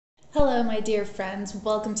Hello, my dear friends.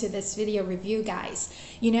 Welcome to this video review, guys.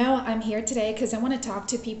 I'm here today because I want to talk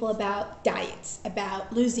to people about diets,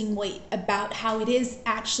 about losing weight, about how it is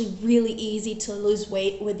actually really easy to lose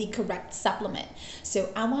weight with the correct supplement.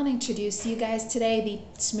 So I want to introduce you guys today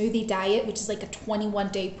the Smoothie Diet, which is like a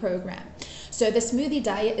 21-day program. So the Smoothie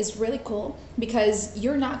Diet is really cool because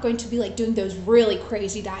you're not going to be like doing those really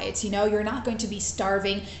crazy diets, you're not going to be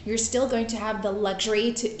starving. You're still going to have the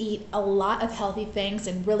luxury to eat a lot of healthy things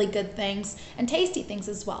and really good things and tasty things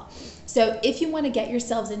as well. So if you want to get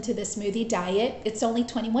yourselves into the Smoothie Diet, it's only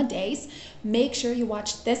 21 days. Make sure you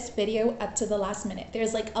watch this video up to the last minute.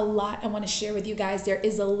 There's like a lot I want to share with you guys. There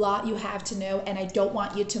is a lot you have to know, and I don't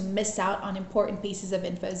want you to miss out on important pieces of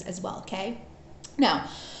info as well, okay? Now,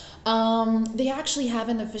 they actually have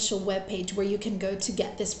an official webpage where you can go to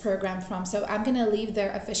get this program from. So I'm going to leave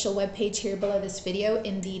their official webpage here below this video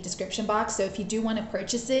in the description box. So if you do want to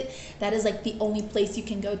purchase it, that is like the only place you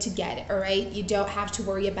can go to get it. All right. You don't have to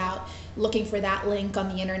worry about looking for that link on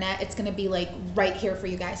the internet. It's going to be like right here for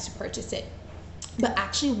you guys to purchase it. But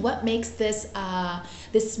actually what makes this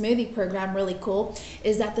smoothie program really cool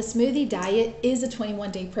is that the Smoothie Diet is a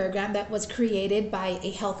 21-day program that was created by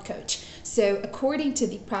a health coach. So according to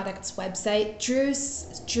the product's website, Drew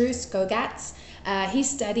Skogatz, he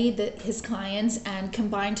studied his clients and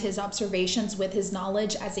combined his observations with his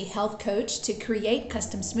knowledge as a health coach to create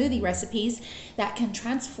custom smoothie recipes that can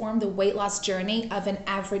transform the weight loss journey of an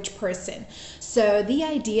average person. So the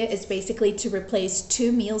idea is basically to replace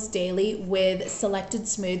 2 meals daily with selected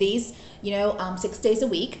smoothies, 6 days a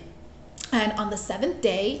week. And on the 7th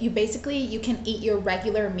day, you can eat your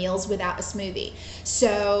regular meals without a smoothie.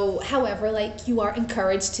 So, however, you are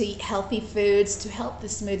encouraged to eat healthy foods to help the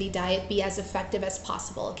smoothie diet be as effective as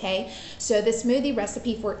possible, okay? So the smoothie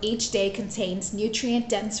recipe for each day contains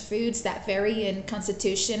nutrient-dense foods that vary in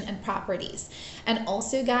constitution and properties. And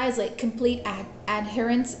also, guys, complete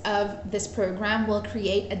adherence of this program will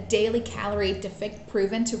create a daily calorie deficit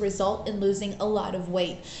proven to result in losing a lot of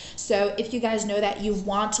weight. So if you guys know that you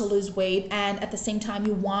want to lose weight and at the same time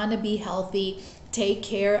you want to be healthy, take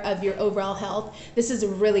care of your overall health, this is a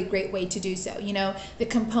really great way to do so. The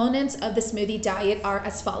components of the Smoothie Diet are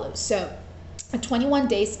as follows. So a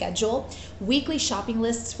 21-day schedule, weekly shopping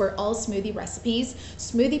lists for all smoothie recipes,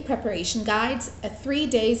 smoothie preparation guides, a 3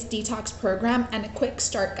 days detox program, and a quick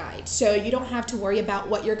start guide. So you don't have to worry about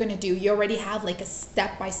what you're going to do. You already have a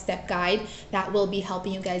step-by-step guide that will be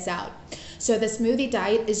helping you guys out. So the Smoothie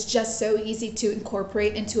Diet is just so easy to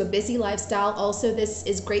incorporate into a busy lifestyle. Also, this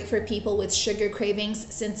is great for people with sugar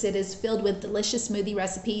cravings since it is filled with delicious smoothie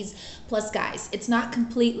recipes. Plus, guys, it's not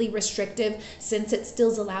completely restrictive since it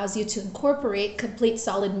still allows you to incorporate complete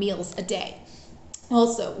solid meals a day.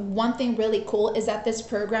 Also, one thing really cool is that this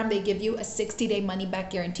program, they give you a 60-day money-back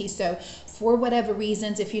guarantee. So for whatever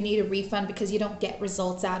reasons, if you need a refund because you don't get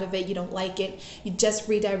results out of it, you don't like it, you just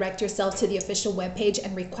redirect yourself to the official webpage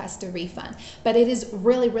and request a refund. But it is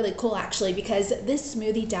really, really cool actually, because this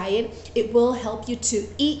Smoothie Diet, it will help you to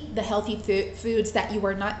eat the healthy foods that you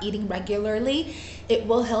are not eating regularly. It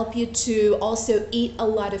will help you to also eat a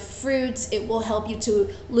lot of fruits. It will help you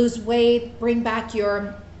to lose weight, bring back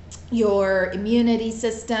your immunity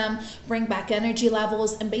system, bring back energy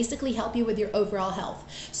levels, and basically help you with your overall health.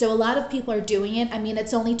 So a lot of people are doing it. I mean,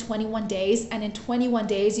 it's only 21 days, and in 21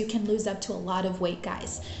 days, you can lose up to a lot of weight,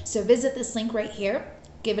 guys. So visit this link right here.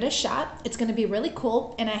 Give it a shot. It's going to be really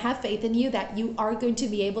cool, and I have faith in you that you are going to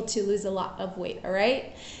be able to lose a lot of weight, all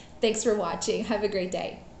right? Thanks for watching. Have a great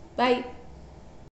day. Bye.